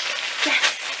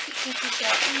 yes, it's a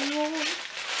t-shirt.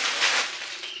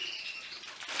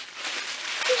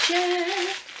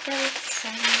 T-shirt. Very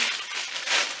excited.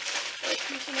 Wait,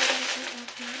 can you see my guys can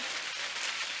open it?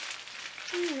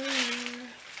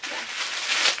 Yeah.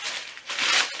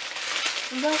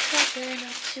 Look like they're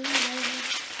not too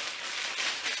late.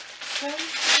 Sun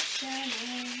is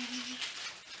shining.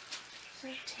 So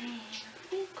tame.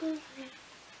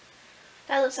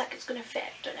 That looks like it's gonna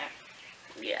fit, doesn't it?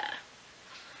 Yeah.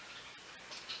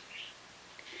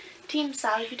 Team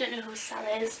Sal, if you don't know who Sal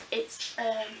is, it's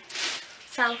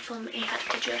Sal from Impact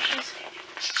Pajamas.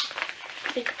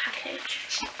 Big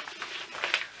package.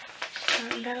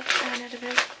 I'm very excited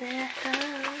about that.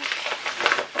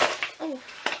 Oh.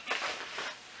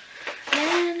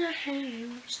 Then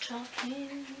who's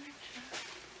talking?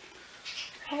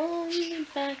 Hold me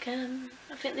back.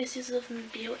 I think this is Love Me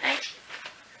Beauty.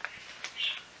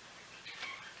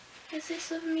 Is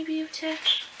this Love Me Beauty?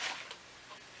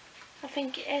 I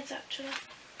think it is actually.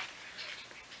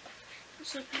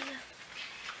 Let's open it.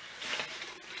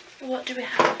 What do we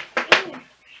have? Ooh.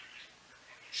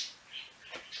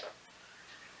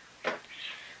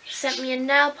 Sent me a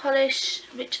nail polish,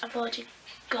 which I've already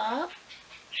got.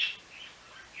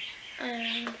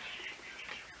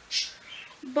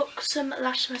 Buxom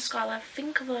Lash Mascara. I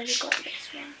think I've already got this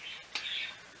one.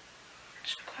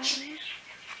 Just put it on here.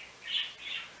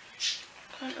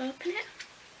 Can't open it.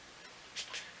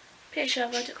 Pretty sure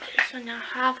I've already got this one now.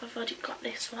 I've already got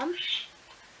this one.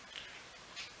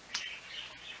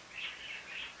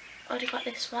 Already got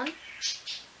this one.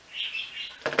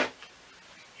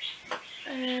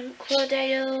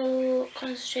 Clodale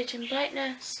Concentrating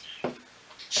Brightness.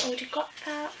 Already got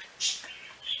that.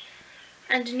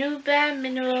 And New Bare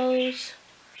Minerals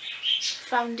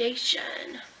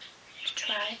Foundation to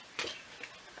try.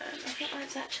 I think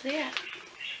that's actually it.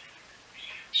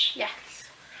 Yes.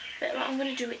 But what I'm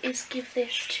going to do is give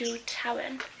this to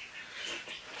Taryn.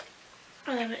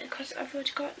 Because I've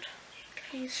already got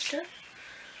his stuff.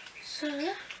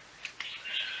 So,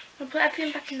 I'll put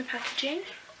everything back in the packaging.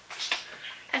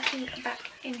 Everything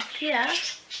back in here.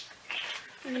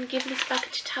 I'm going to give this back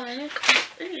to Taryn because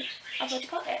I've already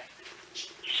got it.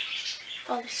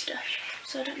 All this stuff.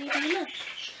 So I don't need any more.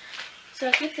 So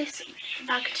I'll give this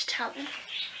bag to Taryn.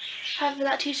 However,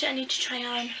 that t-shirt I need to try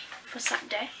on for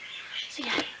Saturday. So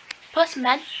yeah. Plus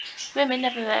men, women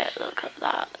never wear it. Look at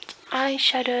that.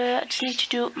 Eyeshadow. I just need to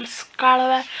do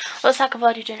mascara. Looks like I've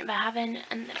already done it by having,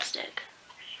 and lipstick.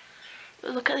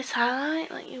 But look at this highlight.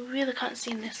 Like, you really can't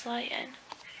see in this lighting.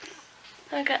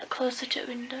 I'll get closer to the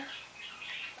window.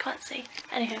 Can't see.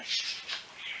 Anywho.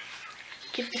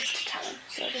 Give this to Taryn.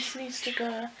 So this needs to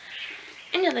go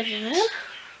in your living room.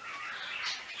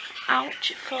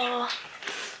 Ouch for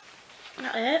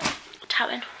not it.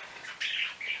 Taryn.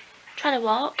 Trying to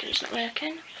walk and it's not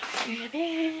working.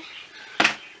 Maybe.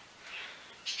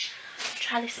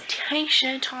 Try this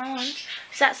t-shirt on.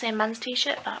 It's that same man's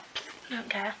t-shirt, but I don't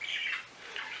care.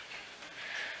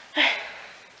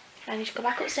 I need to go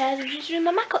back upstairs and just do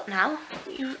my makeup now.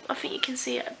 I think you can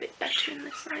see it a bit better in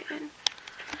this lighting.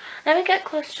 Let me get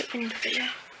close to the window for you.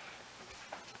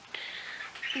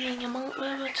 And then you won't be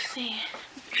able to see.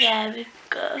 There we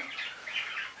go.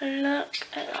 Look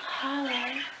at the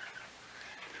highlight.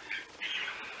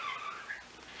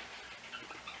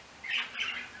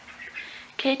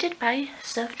 Catered by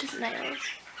Soft as Nails.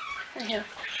 And here,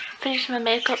 finish my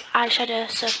makeup, eyeshadow,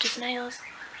 Soft as Nails.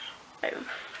 Boom.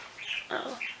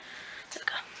 Oh, there we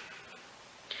go.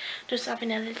 Just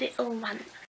having a little rant.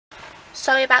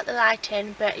 Sorry about the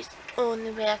lighting, but it's the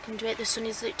only way I can do it. The sun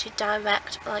is literally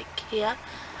direct, like here,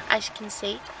 as you can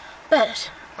see.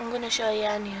 But I'm going to show you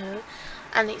anywho,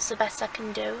 and it's the best I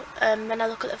can do. When I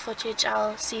look at the footage,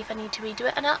 I'll see if I need to redo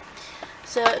it or not.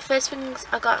 So, first things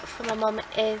I got from my mum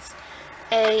is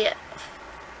a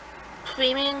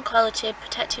premium quality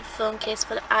protective phone case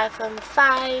for the iPhone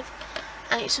 5,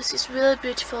 and it's just this really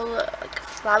beautiful like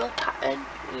flower pattern.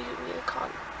 You really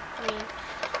can't, I mean,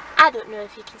 I don't know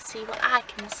if you can see what I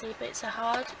can see, but it's a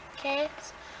hard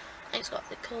case and it's got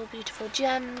the cool beautiful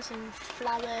gems and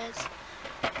flowers,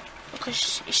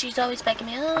 because she's always begging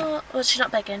me, oh, well, she's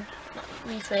not begging,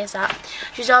 rephrase that,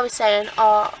 she's always saying,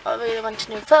 oh, I really want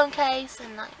a new phone case,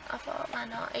 and like, I thought, why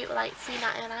not? It was like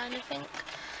 $3.99 I think,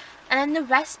 and then the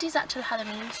rest is actually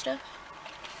Halloween stuff.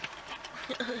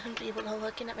 People are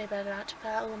looking at me better actually,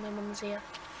 oh, my mum's here.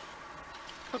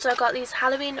 So I got these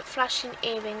Halloween flashing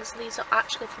earrings. These are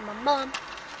actually from my mum,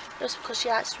 just because she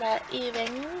likes to wear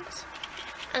earrings.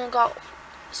 And I got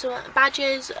some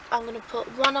badges. I'm going to put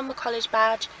one on my college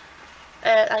badge,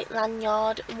 like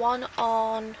lanyard, one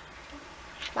on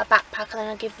my backpack, and then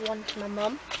I'll give one to my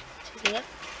mum. She's here.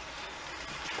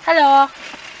 Hello.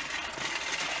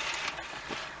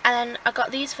 And then I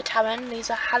got these for Taryn. These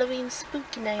are Halloween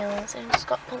spooky nails, and it's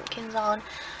got pumpkins on,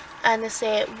 and they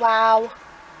say wow,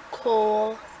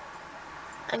 cool,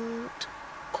 and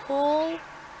cool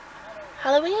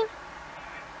Halloween.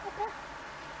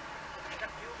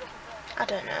 I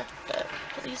don't know, but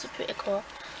these are pretty cool.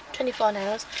 24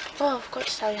 nails. Oh, I forgot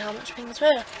to tell you how much things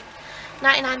were.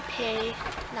 99p,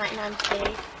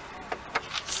 99p,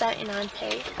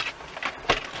 79p.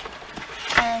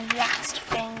 And last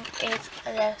thing is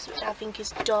this, which I think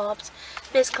is Daubs.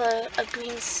 Basically a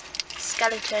green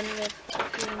skeleton with a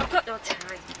green I've got no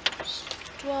time.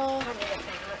 straw.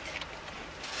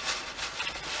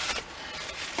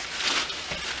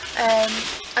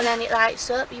 And then it lights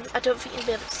up. I don't think you'll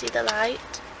be able to see the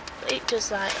light, but it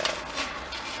does light up.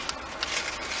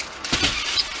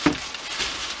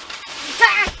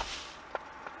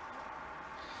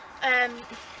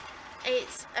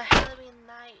 It's a Halloween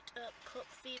night up cup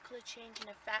vehicle changing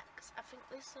effects. I think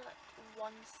this is like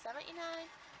 $1.79,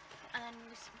 and then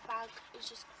this bag is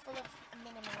just full of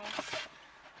Minnie Mouse,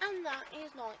 and that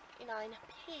is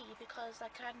 99p because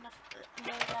like I had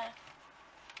nowhere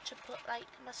to put like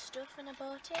my stuff when I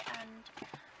bought it, and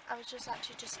I was just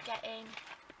actually just getting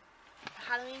a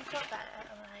Halloween cup, but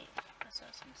like I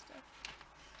saw some stuff.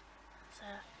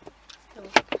 So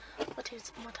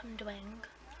what I'm doing,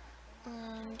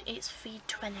 and it's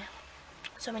 3:20,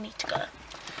 so we need to go.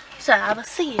 So I will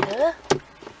see you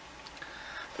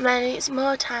when it's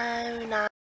more time now.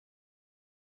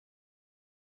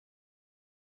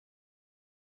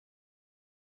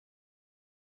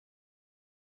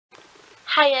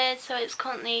 Hiya, so it's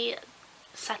currently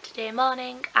Saturday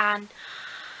morning, and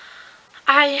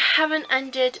I haven't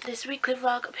ended this weekly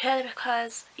vlog purely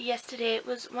because yesterday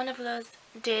was one of those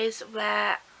days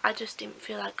where I just didn't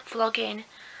feel like vlogging,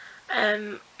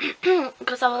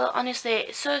 because I was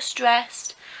honestly so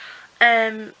stressed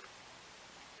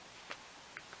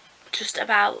just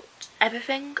about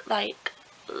everything, like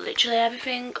literally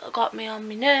everything got me on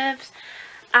my nerves.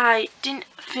 I didn't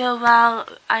feel well.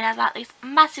 I had like this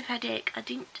massive headache.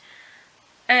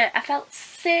 I felt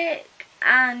sick,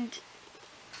 and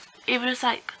it was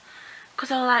like,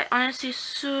 because I was like honestly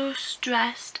so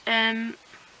stressed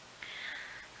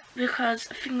because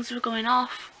things were going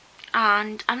off,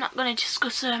 and I'm not going to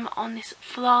discuss them on this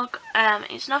vlog.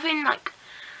 It's nothing like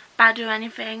bad or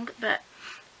anything, but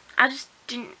I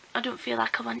don't feel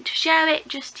like I want to share it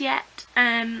just yet.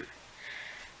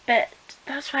 But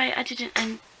that's why I didn't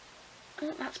end.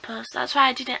 Oh, that's post. That's why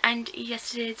I didn't end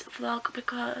yesterday's vlog,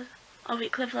 because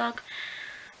weekly vlog,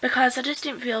 because I just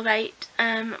didn't feel right.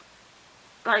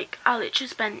 Like I literally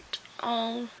spent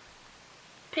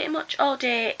pretty much all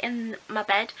day in my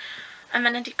bed, and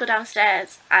when I did go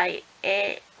downstairs, I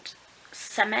ate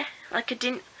semi. Like I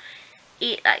didn't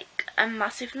eat like a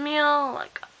massive meal.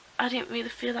 Like I didn't really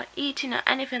feel like eating or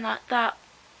anything like that,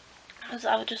 because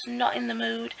I was just not in the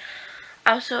mood.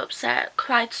 I was so upset,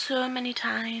 cried so many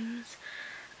times,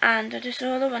 and I just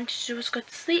all I wanted to do was go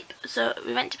to sleep. So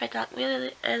we went to bed like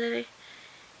really early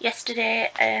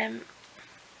yesterday,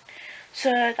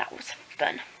 so that was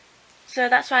fun. So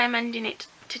that's why I'm ending it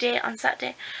today on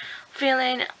Saturday.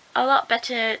 Feeling a lot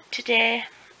better today,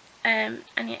 and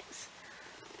it's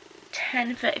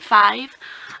 10:35,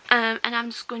 and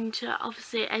I'm just going to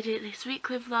obviously edit this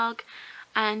weekly vlog,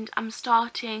 and I'm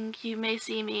starting, you may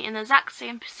see me in the exact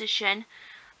same position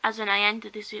as when I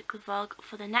ended this weekly vlog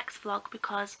for the next vlog,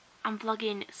 because I'm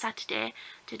vlogging Saturday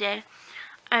today,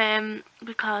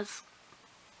 because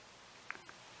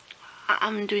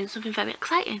I'm doing something very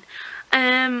exciting,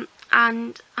 and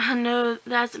I know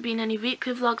there hasn't been any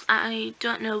weekly vlogs. I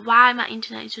don't know why my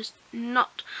internet is just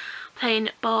not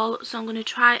playing ball, so I'm going to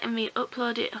try and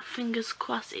re-upload it. Fingers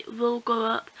crossed it will go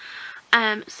up.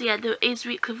 So yeah, there is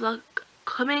weekly vlog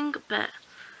coming, but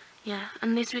yeah,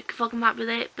 and this weekly vlog might be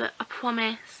late, but I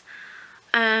promise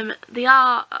they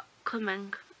are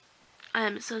coming,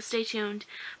 so stay tuned.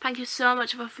 Thank you so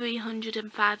much for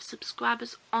 305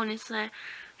 subscribers. Honestly,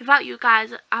 without you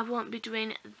guys I won't be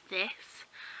doing this,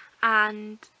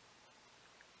 and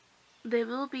there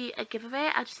will be a giveaway.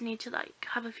 I just need to like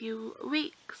have a few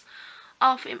weeks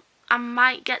off. I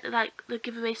might get like the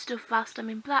giveaway stuff whilst I'm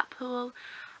in Blackpool,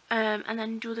 and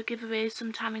then do the giveaway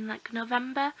sometime in like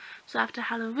November, so after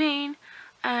Halloween.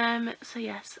 So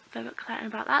yes, very excited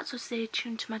about that, so stay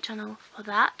tuned to my channel for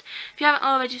that. If you haven't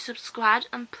already subscribed,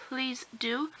 and please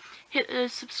do hit the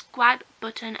subscribe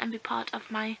button and be part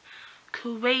of my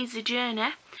crazy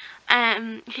journey.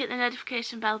 Hit the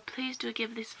notification bell. Please do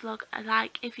give this vlog a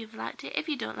like if you've liked it. If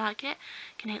you don't like it,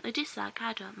 you can hit the dislike,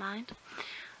 I don't mind.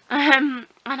 And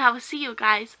I will see you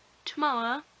guys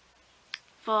tomorrow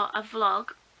for a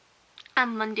vlog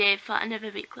and Monday for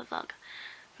another weekly vlog.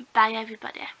 Bye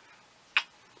everybody.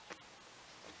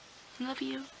 Love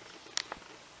you.